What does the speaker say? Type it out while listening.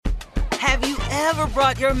Have you ever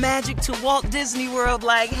brought your magic to Walt Disney World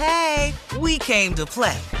like, hey, we came to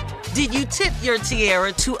play? Did you tip your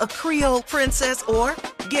tiara to a Creole princess or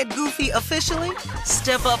get goofy officially?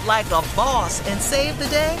 Step up like a boss and save the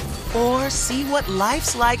day? Or see what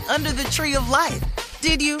life's like under the tree of life?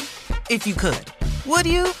 Did you? If you could. Would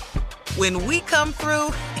you? When we come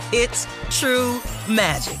through, it's true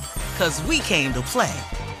magic. 'Cause we came to play.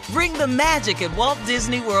 Bring the magic at Walt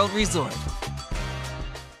Disney World Resort.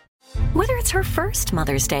 Whether it's her first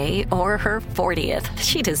Mother's Day or her 40th,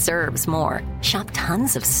 she deserves more. Shop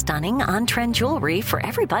tons of stunning on-trend jewelry for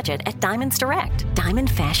every budget at Diamonds Direct. Diamond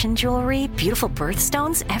fashion jewelry, beautiful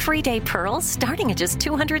birthstones, everyday pearls starting at just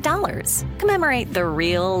 $200. Commemorate the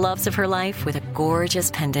real loves of her life with a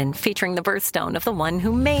gorgeous pendant featuring the birthstone of the one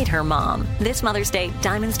who made her mom. This Mother's Day,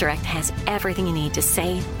 Diamonds Direct has everything you need to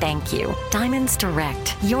say thank you. Diamonds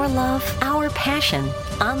Direct. Your love, our passion.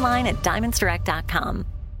 Online at diamondsdirect.com.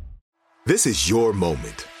 This is your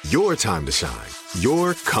moment, your time to shine,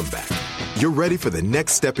 your comeback. You're ready for the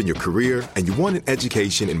next step in your career, and you want an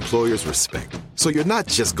education employers respect. So you're not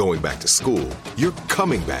just going back to school, you're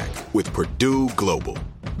coming back with Purdue Global.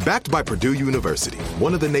 Backed by Purdue University,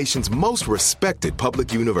 one of the nation's most respected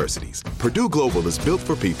public universities, Purdue Global is built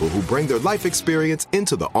for people who bring their life experience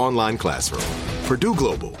into the online classroom. Purdue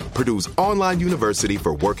Global, Purdue's online university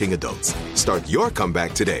for working adults. Start your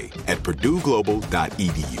comeback today at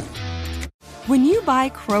purdueglobal.edu. When you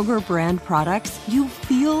buy Kroger brand products, you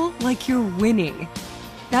feel like you're winning.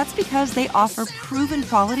 That's because they offer proven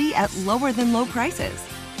quality at lower than low prices.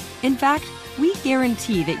 In fact, we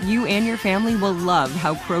guarantee that you and your family will love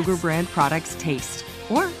how Kroger brand products taste,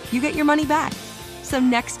 or you get your money back. So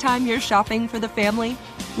next time you're shopping for the family,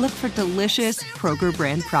 look for delicious Kroger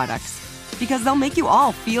brand products, because they'll make you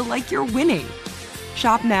all feel like you're winning.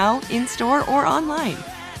 Shop now, in-store, or online.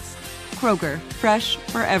 Kroger, fresh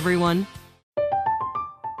for everyone.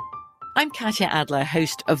 I'm Katya Adler,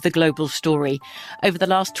 host of The Global Story. Over the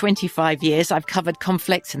last 25 years, I've covered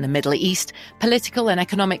conflicts in the Middle East, political and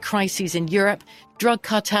economic crises in Europe, drug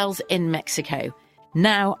cartels in Mexico.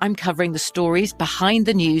 Now I'm covering the stories behind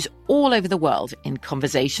the news all over the world in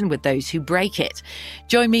conversation with those who break it.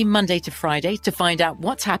 Join me Monday to Friday to find out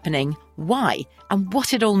what's happening, why, and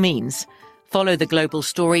what it all means. Follow The Global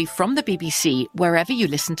Story from the BBC wherever you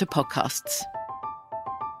listen to podcasts.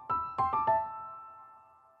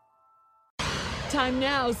 Time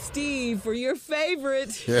now, Steve, for your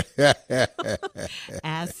favorite.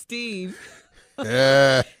 Ask Steve.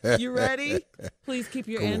 You ready? Please keep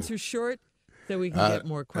your answers short so we can get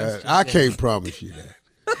more questions. I can't promise you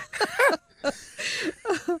that.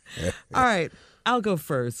 All right, I'll go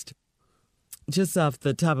first. Just off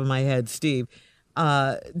the top of my head, Steve,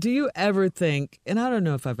 do you ever think, and I don't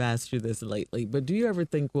know if I've asked you this lately, but do you ever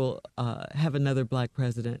think we'll have another black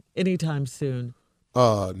president anytime soon?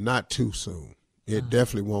 Not too soon. It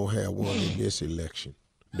definitely won't have one in this election.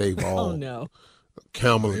 They've all. Oh, no.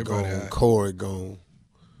 Kamala gone, Corey gone.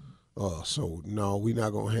 So, no, we're not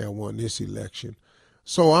going to have one this election.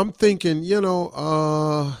 So I'm thinking,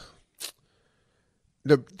 the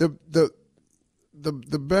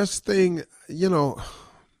best thing,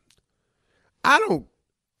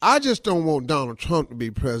 I just don't want Donald Trump to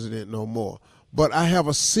be president no more. But I have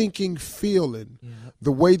a sinking feeling,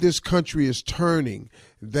 the way this country is turning,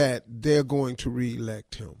 that they're going to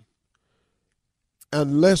reelect him.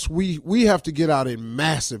 Unless we have to get out in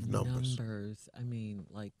massive numbers. I mean,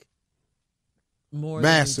 like more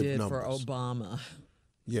massive than we did numbers. for Obama.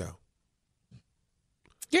 Yeah.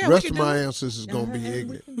 Yeah, the rest of my answers is going to be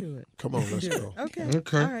ignorant. We can do it. Come on, let's go. Okay.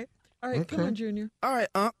 Okay. All right. Come on, Junior. All right,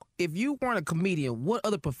 if you weren't a comedian, what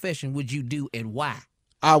other profession would you do and why?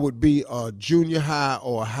 I would be a junior high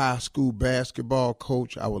or a high school basketball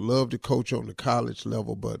coach. I would love to coach on the college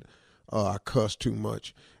level, but I cuss too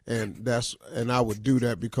much. And I would do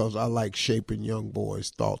that because I like shaping young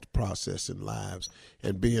boys' thought process and lives.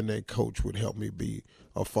 And being that coach would help me be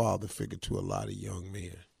a father figure to a lot of young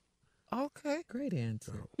men. Okay. Great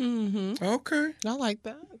answer. Mm-hmm. Okay. I like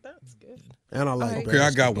that. That's good. And I like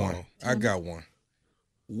basketball. Okay, I got one.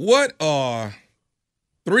 What are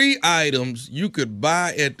 3 items you could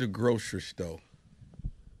buy at the grocery store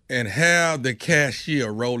and have the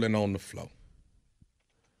cashier rolling on the floor?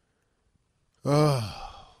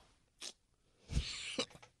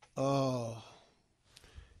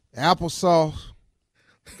 Applesauce.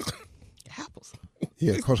 Applesauce.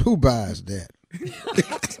 Yeah, because who buys that?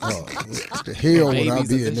 What the hell would I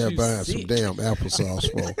be in there buying some damn applesauce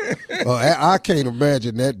for? I can't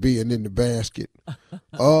imagine that being in the basket.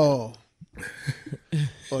 Oh,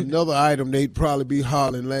 another item they'd probably be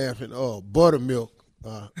hollering, laughing. Oh, buttermilk.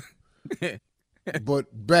 but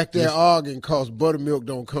back there arguing because buttermilk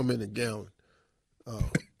don't come in a gallon.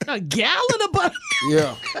 A gallon of butter.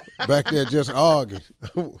 Yeah, back there just arguing.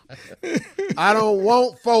 I don't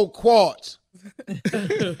want 4 quarts.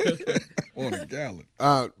 On a gallon.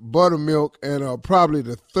 Buttermilk, and probably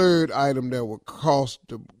the third item that would cause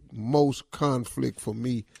the most conflict for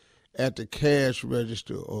me at the cash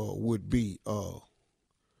register would be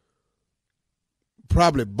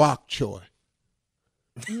probably bok choy.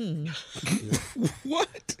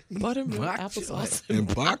 What? Buttermilk, applesauce.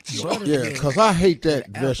 And bok choy. Yeah, because I hate that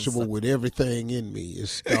vegetable with everything in me.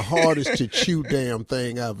 It's the hardest to chew damn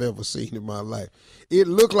thing I've ever seen in my life. It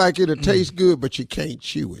look like it'll taste good, but you can't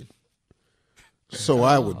chew it. So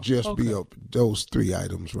I would just be up those 3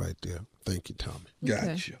 items right there. Thank you, Tommy.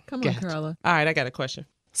 Gotcha. Come on, Carla. All right, I got a question.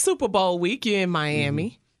 Super Bowl week, you're in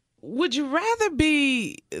Miami. Would you rather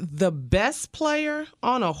be the best player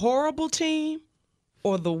on a horrible team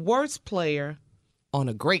or the worst player on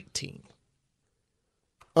a great team?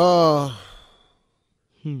 I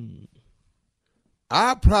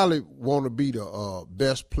probably want to be the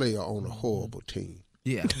best player on a horrible team.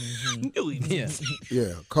 Yeah. Yeah.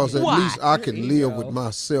 Yeah, because at least I can live with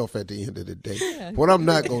myself at the end of the day. Yeah. What I'm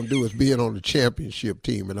not going to do is being on the championship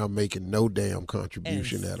team and I'm making no damn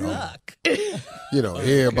contribution at all. You know,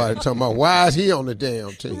 everybody talking about, why is he on the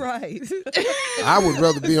damn team? Right. I would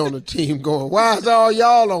rather be on the team going, why is all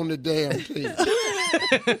y'all on the damn team?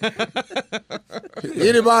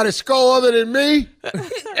 Anybody score other than me?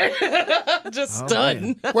 Just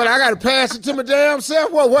stunned. What, I got to pass it to my damn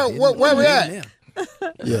self? Where we at?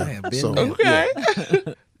 Yeah. So, okay.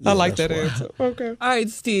 yeah, I like that why. answer. Okay. All right,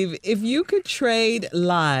 Steve, if you could trade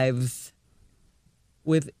lives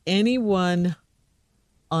with anyone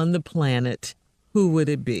on the planet, who would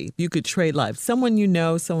it be? If you could trade lives. Someone you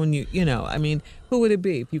know, someone you know. I mean, who would it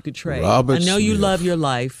be if you could trade? Robert I know you Smith. love your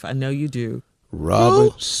life. I know you do.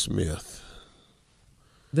 Robert Smith.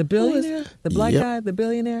 The billionaire? The black Yep. guy, the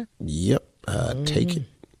billionaire? Yep. Take it.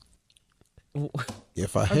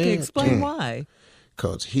 If I had Okay, explain why.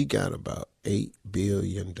 Because he got about $8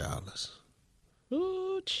 billion.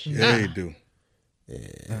 Ooh, Yeah, he do.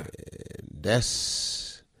 And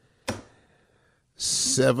that's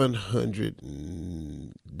 700.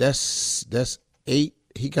 That's 8.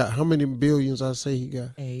 He got how many billions? I say he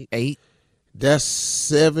got 8. That's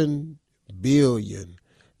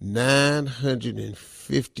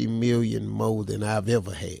 7,950,000,000 more than I've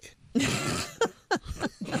ever had.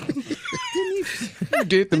 You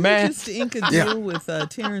did the math. Just to ink a deal with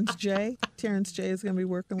Terrence J. Terrence J is going to be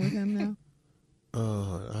working with him now.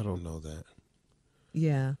 I don't know that.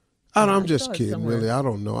 Yeah. I'm I just saw it kidding, somewhere. really. I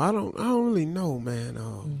don't know. I don't really know,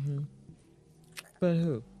 man. But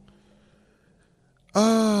who?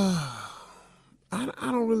 I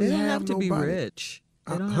don't really They don't have have to be nobody. rich.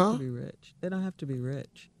 They don't have to be rich. They don't have to be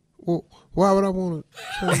rich. Well, why would I want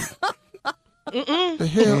to? The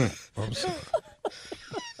hell? I'm sorry.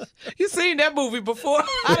 You seen that movie before?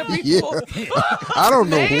 Yeah. I don't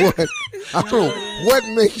know what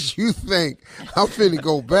makes you think I'm finna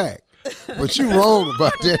go back. But you wrong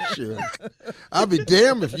about that shit. I'll be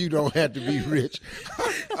damned if you don't have to be rich.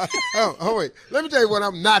 Oh, wait. Let me tell you what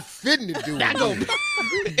I'm not fitting to do. In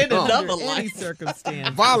another Any life.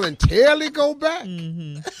 circumstance. Voluntarily go back?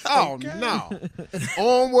 Oh, no.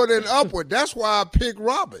 Onward and upward. That's why I picked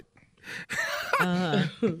Robert.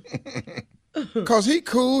 Because he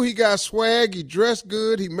cool, he got swag, he dressed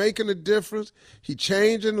good, he making a difference, he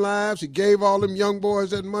changing lives, he gave all them young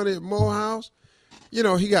boys that money at Morehouse. You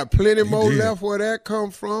know, he got plenty more left where that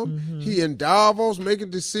come from. He in Davos making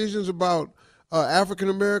decisions about African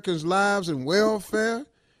Americans' lives and welfare.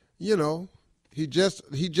 You know, he just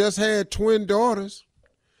had twin daughters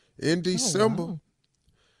in December. wow.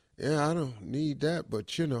 Yeah, I don't need that,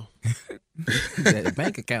 but you know. That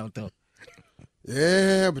bank account, though.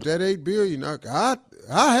 Yeah, but that $8 billion, I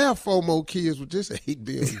have 4 more kids with this $8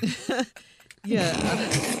 billion. Yeah.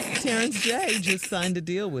 Terrence J just signed a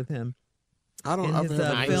deal with him. I don't. In I've his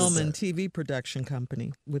never heard film of and that. TV production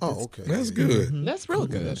company. With Oh, his, okay. That's good. That's real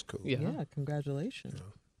good. That's cool. Yeah. Yeah, congratulations.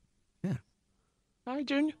 All right,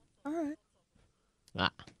 Junior. All right.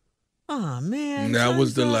 Ah. Oh, man. That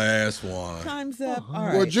was the time's up. last one. Time's up. All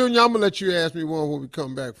right. Well, Junior, I'm gonna let you ask me one when we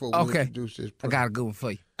come back before we Okay. introduce this. I prank. got a good one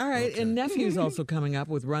for you. All right. And Nephew's also coming up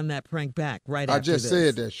with Run That Prank Back right I after just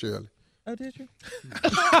this. said that, Shirley. Oh, did you?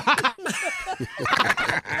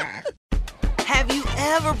 Have you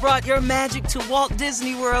ever brought your magic to Walt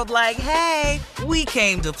Disney World like, hey, we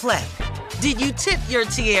came to play? Did you tip your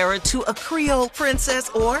tiara to a Creole princess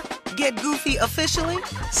or get goofy officially?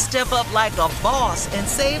 Step up like a boss and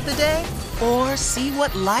save the day? Or see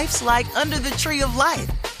what life's like under the tree of life?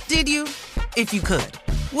 Did you? if you could.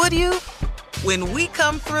 Would you? When we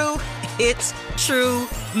come through, it's true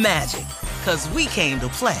magic. 'Cause we came to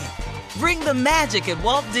play. Bring the magic at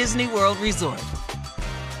Walt Disney World Resort.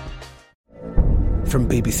 From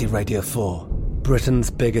BBC Radio 4, Britain's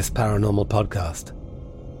biggest paranormal podcast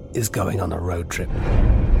is going on a road trip.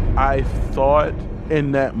 I thought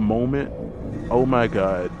in that moment, oh my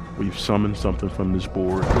God, we've summoned something from this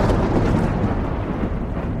board.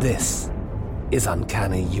 This is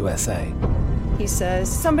Uncanny USA. He says,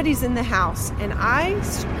 somebody's in the house, and I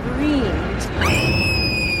screamed.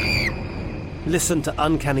 Listen to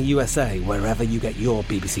Uncanny USA wherever you get your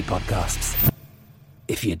BBC podcasts,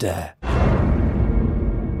 if you dare.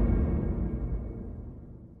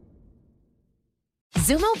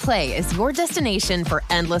 Xumo Play is your destination for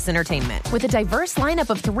endless entertainment. With a diverse lineup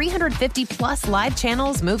of 350-plus live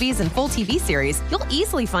channels, movies, and full TV series, you'll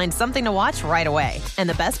easily find something to watch right away. And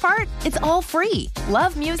the best part? It's all free.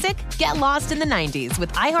 Love music? Get lost in the 90s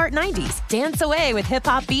with iHeart 90s, dance away with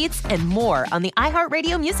hip-hop beats, and more on the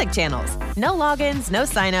iHeartRadio music channels. No logins, no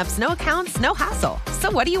signups, no accounts, no hassle. So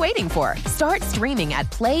what are you waiting for? Start streaming at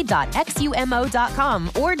play.xumo.com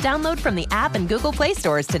or download from the app and Google Play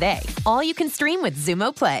stores today. All you can stream with Xumo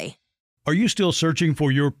Play. Are you still searching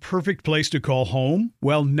for your perfect place to call home?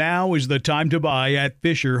 Well, now is the time to buy at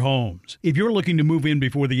Fisher Homes. If you're looking to move in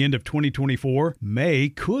before the end of 2024, May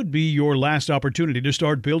could be your last opportunity to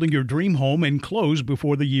start building your dream home and close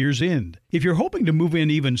before the year's end. If you're hoping to move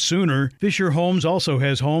in even sooner, Fisher Homes also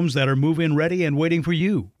has homes that are move-in ready and waiting for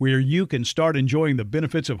you, where you can start enjoying the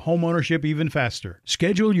benefits of homeownership even faster.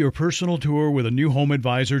 Schedule your personal tour with a new home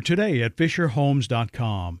advisor today at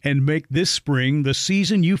FisherHomes.com and make this spring the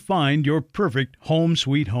season you find your perfect home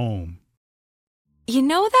sweet home. You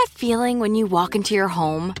know that feeling when you walk into your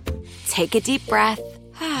home, take a deep breath,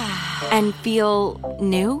 and feel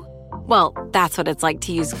new? Well, that's what it's like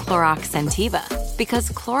to use Clorox Scentiva. Because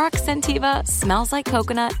Clorox Scentiva smells like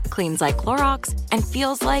coconut, cleans like Clorox, and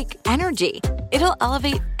feels like energy. It'll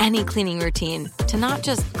elevate any cleaning routine to not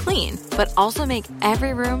just clean, but also make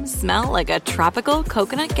every room smell like a tropical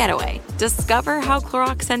coconut getaway. Discover how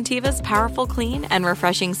Clorox Scentiva's powerful clean and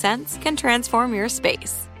refreshing scents can transform your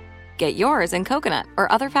space. Get yours in coconut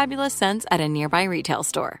or other fabulous scents at a nearby retail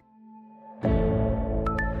store.